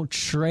just don't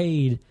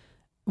trade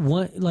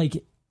one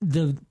like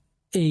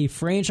a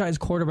franchise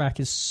quarterback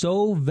is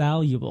so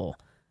valuable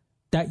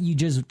that you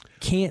just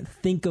can't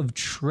think of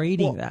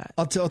trading that.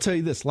 I'll tell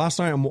you this. Last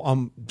night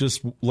I'm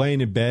just laying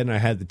in bed and I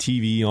had the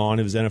TV on.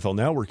 It was NFL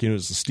Network and it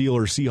was the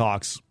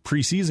Steelers-Seahawks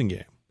preseason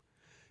game.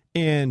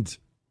 And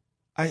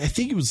I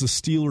think it was the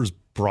Steelers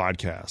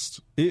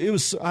broadcast. It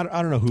was I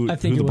don't know who I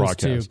think who it the was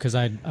too, broadcast. because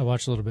I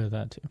watched a little bit of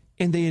that too.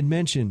 And they had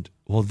mentioned,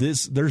 well,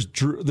 there's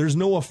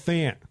Noah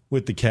Fant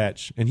with the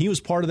catch, and he was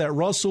part of that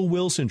Russell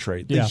Wilson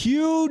trade, the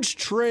huge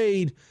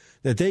trade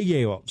that they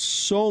gave up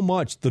so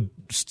much. The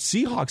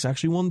Seahawks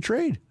actually won the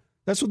trade.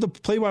 That's what the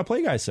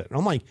play-by-play guy said. And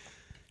I'm like,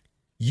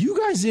 you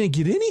guys didn't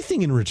get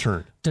anything in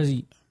return. Does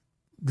he?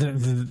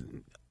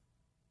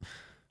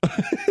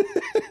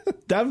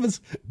 That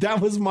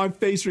was my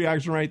face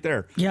reaction right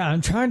there. Yeah,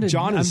 I'm trying to.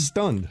 John is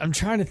stunned. I'm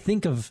trying to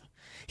think of.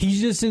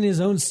 He's just in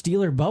his own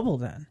Steeler bubble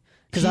then,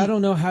 because I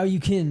don't know how you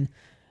can.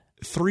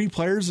 3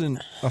 players and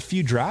a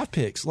few draft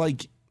picks.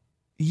 Like,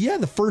 yeah,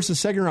 the first and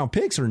second round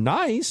picks are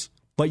nice,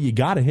 but you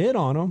got to hit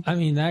on them. I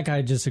mean, that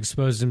guy just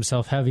exposed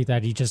himself heavy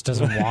that he just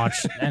doesn't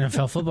watch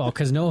NFL football,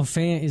 because Noah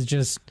Fant is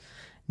just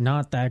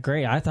not that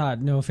great. I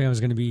thought Noah Fant was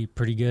going to be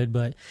pretty good,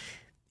 but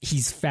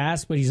he's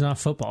fast, but he's not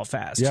football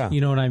fast. Yeah. You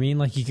know what I mean?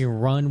 Like he can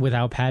run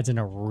without pads he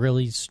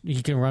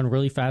can run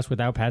really fast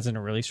without pads in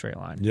a really straight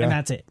line. Yeah. And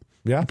that's it.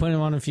 Yeah. You put him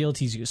on the field,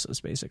 he's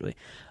useless basically.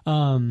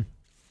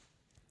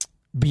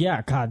 But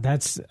yeah, God, that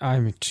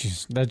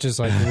just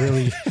like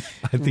really.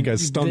 I think I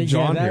stunned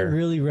John that here.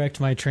 really wrecked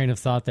my train of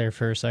thought there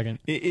for a second.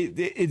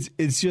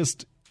 It's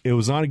just, it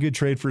was not a good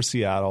trade for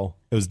Seattle.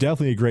 It was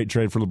definitely a great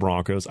trade for the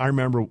Broncos. I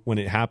remember when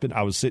it happened,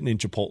 I was sitting in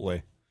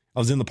Chipotle. I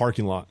was in the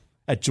parking lot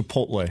at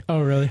Chipotle. Oh,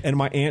 really? And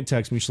my aunt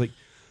texted me. She's like,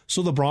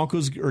 so the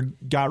Broncos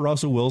got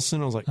Russell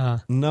Wilson? I was like,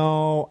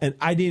 no. And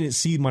I didn't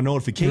see my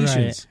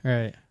notifications.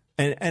 Right.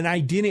 And I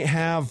didn't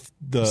have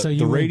the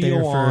you went there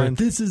radio for, on.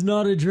 This is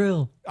not a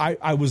drill.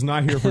 I was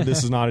not here for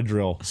This Is Not a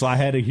Drill. So I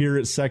had to hear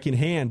it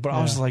secondhand. But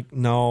I was like,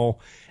 no.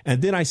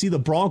 And then I see the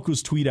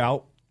Broncos tweet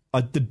out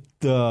the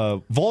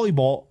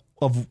volleyball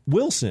of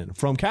Wilson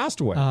from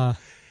Castaway.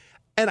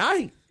 And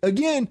I,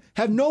 again,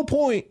 have no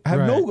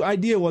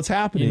idea what's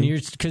happening.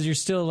 And because you're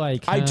still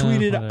like, I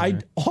tweeted,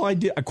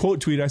 whatever. I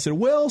quote tweeted, I said,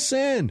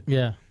 Wilson.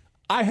 Yeah.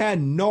 I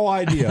had no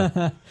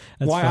idea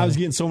why I was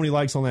getting so many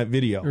likes on that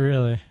video.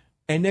 Really?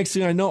 And next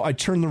thing I know, I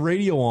turn the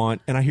radio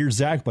on and I hear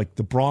Zach like,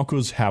 the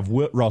Broncos have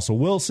Russell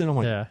Wilson. I'm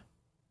like, Yeah.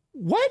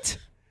 what?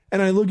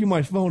 And I look at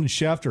my phone and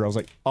Schefter. I was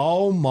like,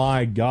 oh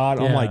my God.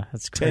 I'm Yeah, like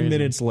that's 10 crazy.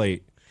 minutes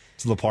late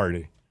to the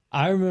party.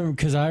 I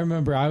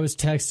remember I was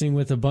texting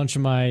with a bunch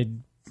of my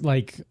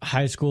like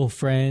high school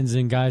friends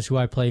and guys who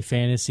I play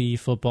fantasy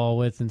football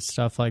with and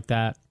stuff like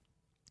that.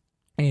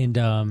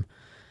 And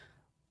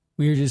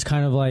we were just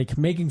kind of like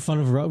making fun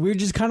of, we were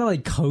just kind of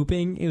like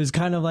coping. It was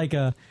kind of like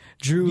a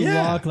Drew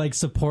Lock like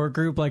support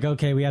group. Like,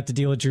 okay, we have to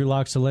deal with Drew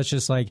Lock, so let's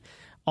just like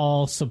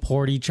all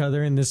support each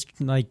other in this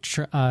like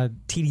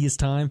tedious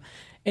time.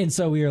 And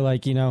so we were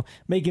like,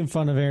 making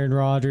fun of Aaron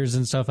Rodgers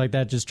and stuff like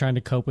that, just trying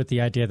to cope with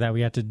the idea that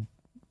we had to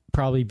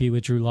probably be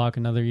with Drew Lock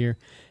another year.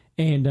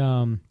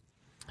 And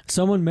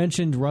someone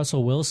mentioned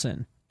Russell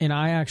Wilson. And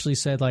I actually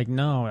said, like,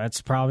 no, that's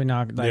probably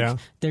not, like,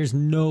 there's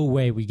no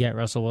way we get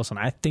Russell Wilson.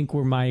 I think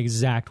were my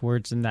exact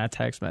words in that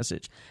text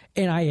message.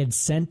 And I had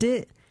sent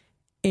it,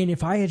 and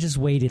if I had just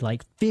waited,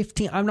 like,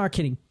 15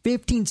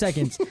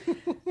 seconds,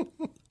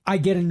 I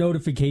get a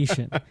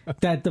notification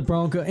that the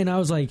Broncos, and I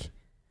was like,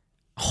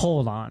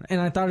 hold on.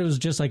 And I thought it was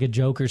just, like, a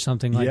joke or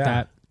something like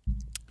that.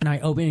 And I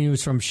opened it, it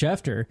was from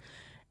Schefter,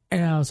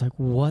 and I was like,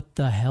 what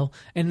the hell?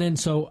 And then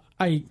so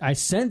I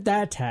sent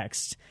that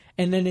text,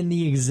 and then in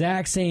the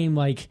exact same,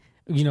 like,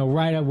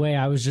 right away,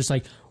 I was just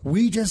like,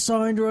 we just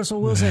signed Russell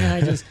Wilson.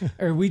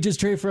 And we just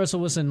traded for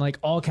Russell Wilson, like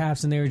all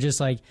caps. And they were just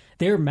like,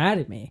 they were mad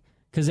at me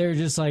because they were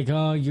just like,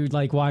 oh, you're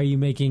like, why are you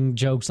making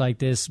jokes like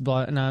this?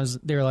 But, and I was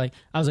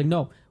like,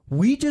 no,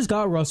 we just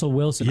got Russell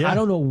Wilson. Yeah. I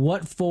don't know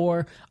what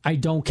for. I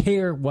don't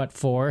care what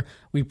for.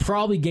 We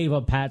probably gave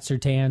up Pat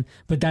Surtain,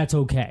 but that's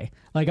okay.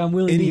 Like, I'm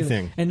willing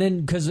anything. to. And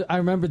then, because I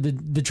remember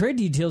the trade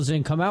details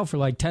didn't come out for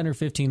like 10 or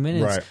 15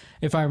 minutes,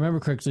 if I remember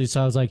correctly.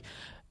 So I was like,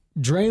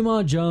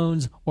 Draymond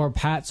Jones or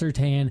Pat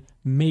Surtain,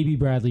 maybe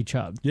Bradley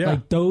Chubb. Yeah.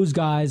 Like, those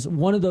guys,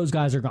 one of those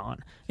guys are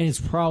gone. And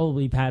it's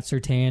probably Pat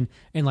Surtain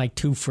and like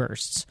 2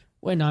 firsts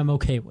and I'm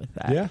okay with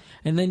that. Yeah.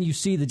 And then you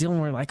see the deal,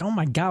 and we're like, oh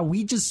my God,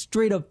 we just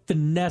straight up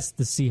finessed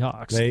the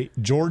Seahawks.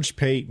 George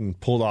Payton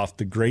pulled off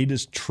the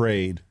greatest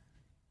trade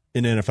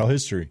in NFL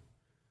history.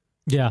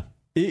 Yeah.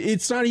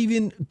 It's not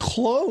even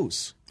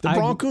close. The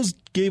Broncos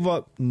gave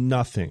up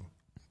nothing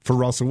for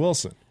Russell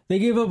Wilson. They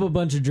gave up a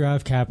bunch of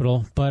draft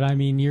capital, but I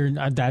mean,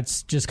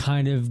 that's just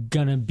kind of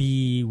gonna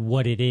be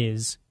what it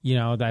is. You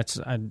know, that's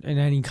in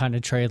any kind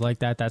of trade like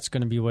that. That's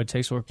gonna be what it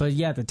takes for it. But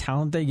yeah, the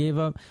talent they gave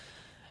up.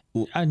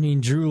 I mean,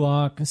 Drew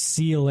Lock,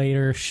 see you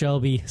later.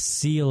 Shelby,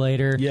 see you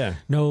later. Yeah.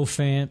 Noah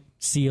Fant,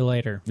 see you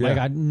later. Yeah.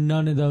 Like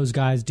none of those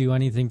guys do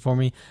anything for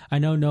me. I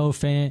know Noah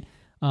Fant,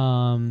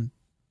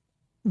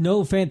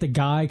 the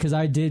guy, because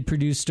I did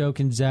produce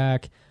Stoke and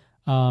Zach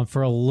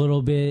for a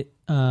little bit.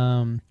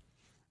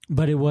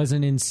 But it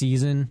wasn't in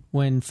season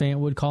when Fant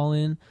would call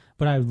in.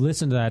 But I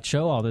listened to that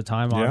show all the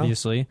time,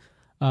 obviously,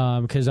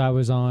 because I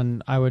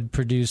would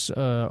produce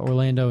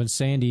Orlando and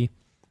Sandy.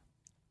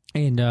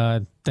 And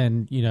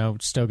then,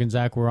 Stoke and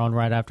Zach were on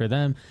right after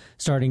them,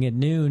 starting at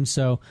noon.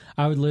 So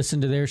I would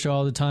listen to their show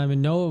all the time.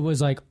 And Noah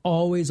was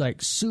always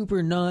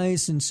super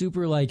nice and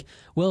super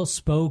well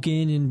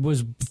spoken and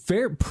was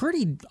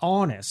pretty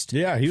honest.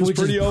 Yeah, he was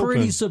pretty open.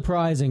 Pretty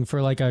surprising for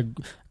a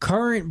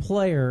current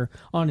player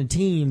on a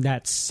team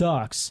that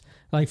sucks.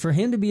 For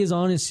him to be as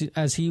honest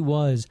as he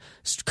was,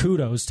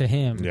 kudos to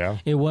him. Yeah.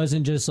 It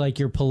wasn't just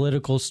your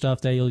political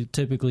stuff that you'll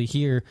typically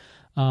hear.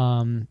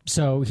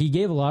 So he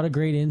gave a lot of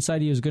great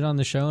insight. He was good on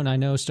the show, and I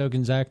know Stoke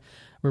and Zach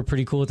were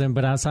pretty cool with him.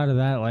 But outside of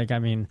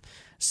that,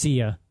 see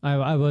ya.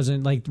 I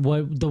wasn't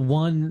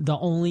the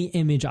only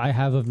image I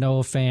have of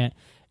Noah Fant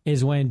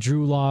is when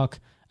Drew Lock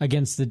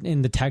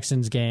in the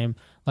Texans game,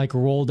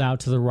 rolled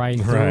out to the right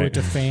and threw it to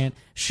Fant.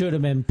 Should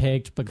have been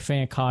picked, but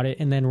Fant caught it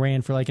and then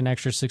ran for an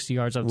extra 60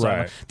 yards outside.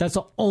 Right. That's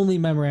the only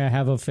memory I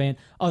have of Fant,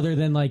 other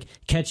than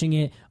catching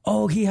it.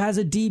 Oh, he has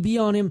a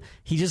DB on him.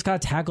 He just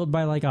got tackled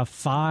by a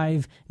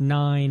 5'9",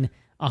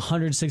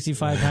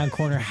 165-pound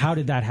corner. How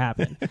did that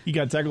happen? He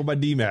got tackled by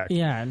D-Mac.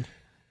 Yeah,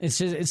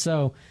 it's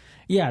so.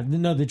 Yeah,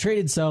 no, the trade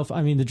itself,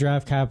 the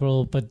draft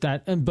capital, but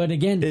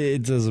again,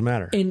 it doesn't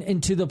matter.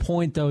 And to the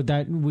point, though,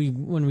 that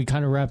when we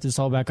kind of wrap this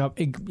all back up,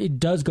 it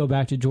does go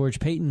back to George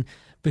Payton,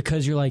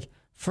 because you're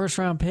first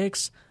round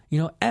picks,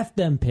 F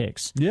them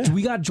picks. Yeah.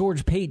 We got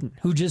George Payton,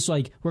 who just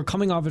we're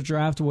coming off a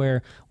draft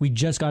where we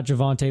just got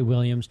Javonte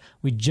Williams,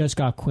 we just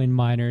got Quinn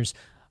Miners.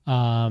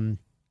 I'm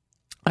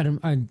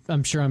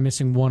sure I'm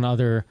missing one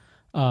other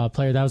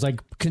player that was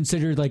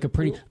considered a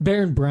pretty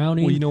Baron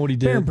Browning. Well, you know what he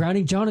did? Baron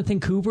Browning, Jonathan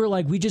Cooper.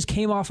 We just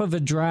came off of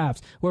a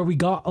draft where we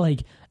got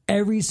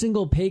every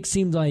single pick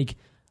seemed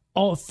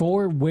all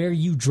for where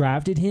you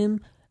drafted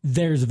him.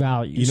 There's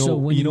value. So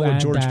when you add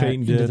what George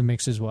Payton did into the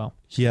mix as well,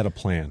 he had a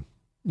plan.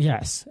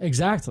 Yes,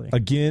 exactly.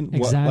 Again,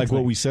 like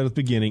what we said at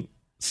the beginning,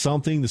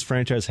 something this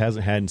franchise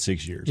hasn't had in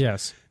 6 years.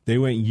 Yes, they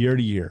went year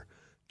to year.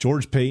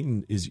 George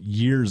Payton is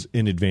years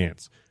in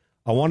advance.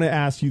 I want to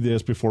ask you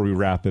this before we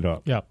wrap it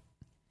up. Yep.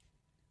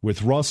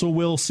 With Russell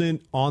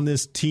Wilson on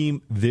this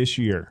team this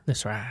year.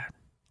 Let's ride.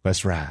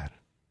 Let's ride.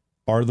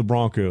 Are the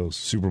Broncos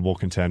Super Bowl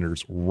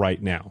contenders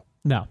right now?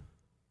 No.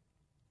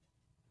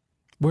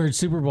 We're at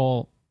Super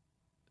Bowl.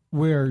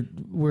 We're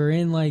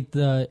in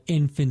the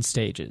infant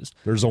stages.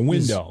 There's a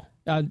window.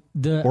 Has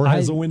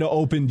the window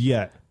opened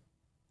yet?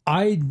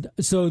 Yes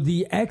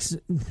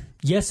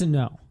and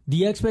no.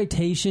 The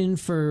expectation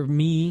for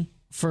me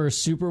for a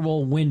Super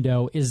Bowl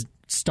window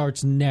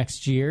starts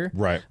next year,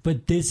 right?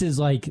 But this is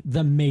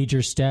the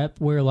major step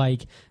where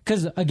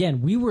because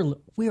again we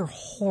were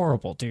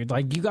horrible, dude.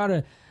 You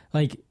gotta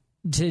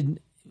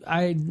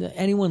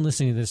anyone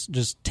listening to this,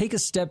 just take a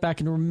step back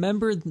and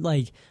remember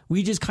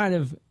we just kind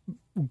of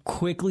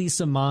quickly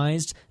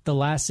surmised the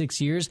last 6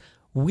 years.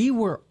 We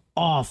were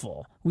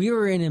awful. We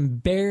were an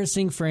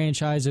embarrassing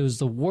franchise. It was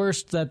the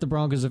worst that the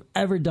Broncos have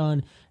ever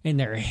done in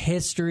their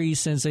history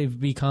since they've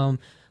become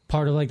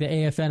part of the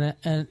AFN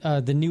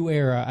and the new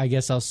era, I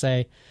guess I'll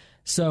say.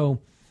 So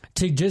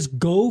to just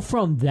go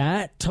from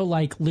that to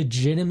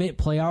legitimate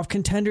playoff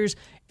contenders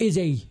is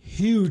a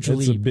huge leap.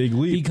 It's a big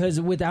leap.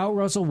 Because without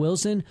Russell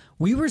Wilson,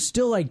 we were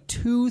still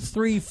 2,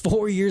 3,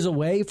 4 years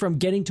away from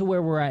getting to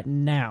where we're at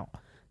now.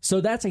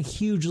 So that's a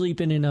huge leap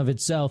in and of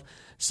itself.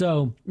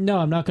 So no,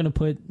 I'm not going to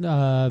put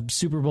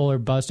Super Bowl or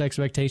bust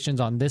expectations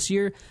on this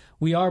year.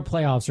 We are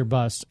playoffs or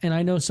bust. And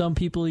I know some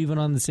people even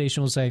on the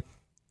station will say,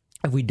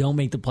 if we don't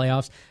make the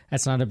playoffs,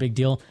 that's not a big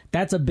deal.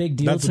 That's a big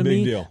deal to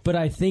me. But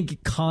I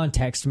think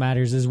context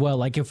matters as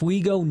well. If we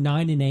go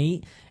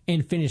 9-8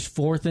 and finish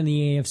 4th in the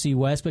AFC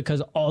West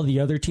because all the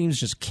other teams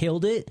just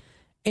killed it,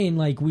 and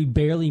we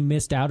barely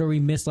missed out, or we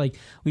missed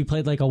we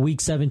played a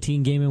week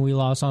 17 game and we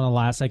lost on a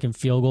last second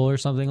field goal or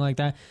something like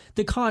that.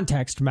 The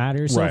context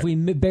matters. So if we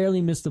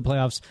barely miss the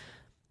playoffs,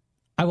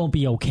 I won't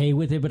be okay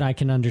with it, but I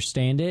can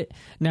understand it.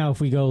 Now, if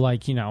we go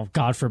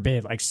God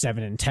forbid,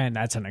 7-10,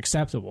 that's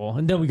unacceptable.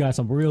 And then we got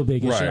some real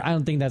big issues. I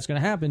don't think that's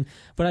going to happen.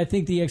 But I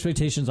think the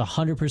expectations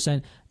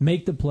 100%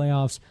 make the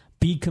playoffs,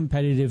 be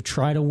competitive,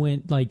 try to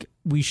win.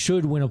 We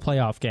should win a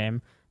playoff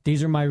game.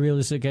 These are my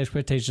realistic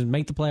expectations.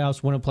 Make the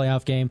playoffs, win a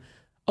playoff game.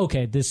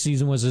 okay, this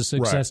season was a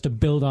success to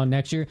build on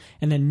next year.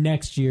 And then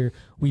next year,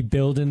 we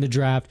build in the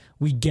draft.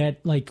 We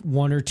get like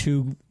 1 or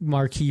 2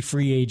 marquee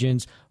free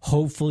agents.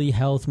 Hopefully,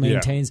 health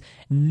maintains.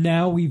 Yeah.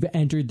 Now we've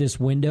entered this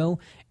window.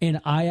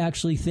 And I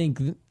actually think,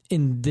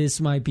 and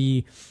this might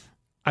be,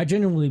 I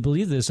genuinely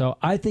believe this. So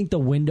I think the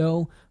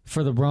window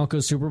for the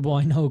Broncos Super Bowl,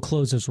 I know it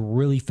closes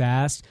really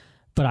fast,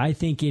 but I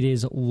think it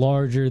is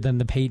larger than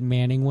the Peyton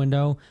Manning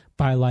window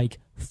by like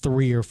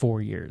 3 or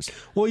 4 years.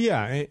 Well,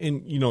 yeah.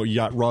 And you know, you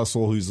got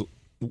Russell, who's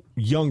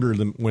younger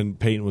than when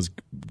Peyton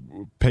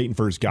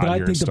first got here.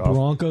 But I think the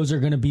Broncos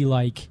are going to be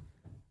like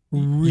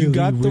really, you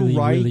got the really,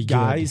 right really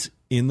guys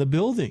in the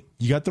building.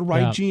 You got the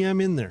right GM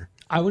in there.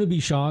 I wouldn't be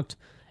shocked.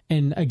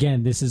 And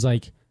again, this is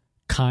like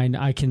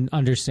I can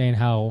understand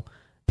how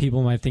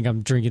people might think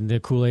I'm drinking the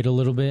Kool-Aid a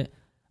little bit,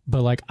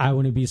 but like I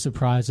wouldn't be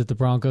surprised if the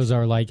Broncos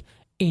are like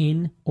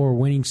in or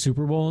winning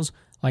Super Bowls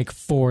like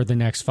for the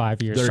next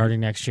 5 years, starting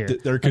next year.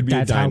 There could be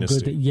a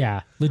dynasty.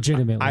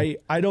 Legitimately.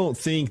 I don't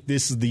think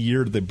this is the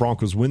year the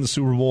Broncos win the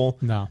Super Bowl.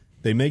 No.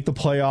 They make the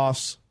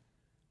playoffs.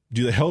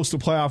 Do they host a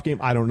playoff game?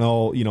 I don't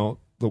know. You know,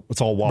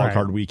 it's all wild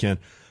card weekend.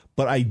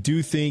 But I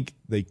do think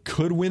they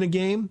could win a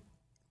game.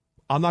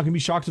 I'm not going to be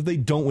shocked if they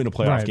don't win a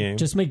playoff game.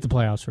 Just make the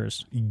playoffs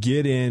first.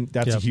 Get in.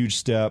 That's a huge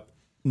step.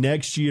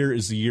 Next year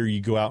is the year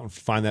you go out and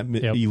find that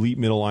elite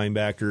middle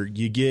linebacker.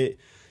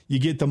 You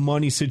get the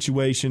money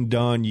situation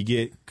done. You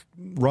get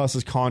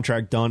Russ's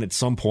contract done at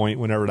some point,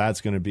 whenever that's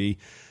going to be.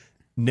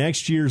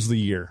 Next year's the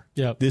year.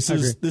 Yep, this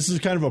is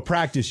kind of a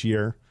practice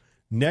year.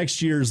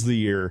 Next year's the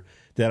year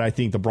that I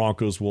think the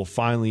Broncos will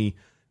finally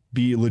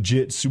be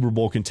legit Super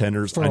Bowl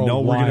contenders. I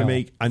know I'm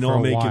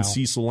making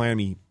Cecil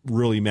Lammy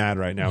really mad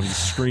right now. He's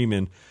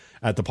screaming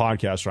at the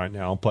podcast right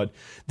now, but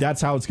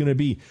that's how it's going to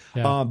be.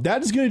 Yeah.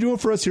 That is going to do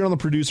it for us here on the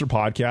Producer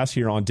Podcast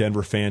here on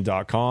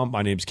DenverFan.com.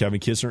 My name is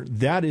Kevin Kistner.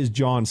 That is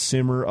John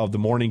Simmer of the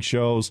morning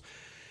shows.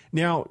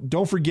 Now,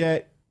 don't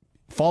forget,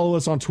 follow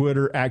us on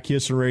Twitter at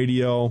Kistner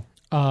Radio.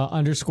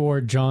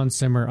 _ John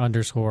Simmer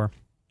 _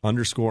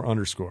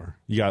 __.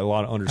 You got a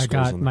lot of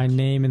underscores. I got my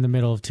name in the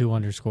middle of 2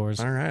 underscores.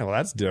 All right, well,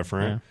 that's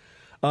different.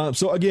 Yeah.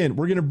 So again,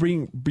 we're going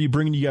to be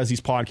bringing you guys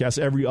these podcasts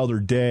every other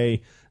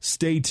day.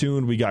 Stay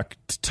tuned. We got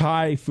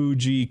Ty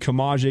Fuji,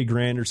 Kamaje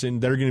Granderson.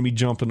 They're going to be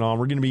jumping on.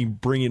 We're going to be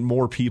bringing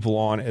more people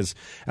on as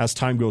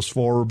time goes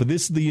forward. But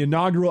this is the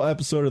inaugural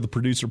episode of the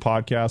Producer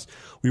Podcast.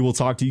 We will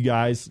talk to you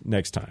guys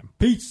next time.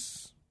 Peace.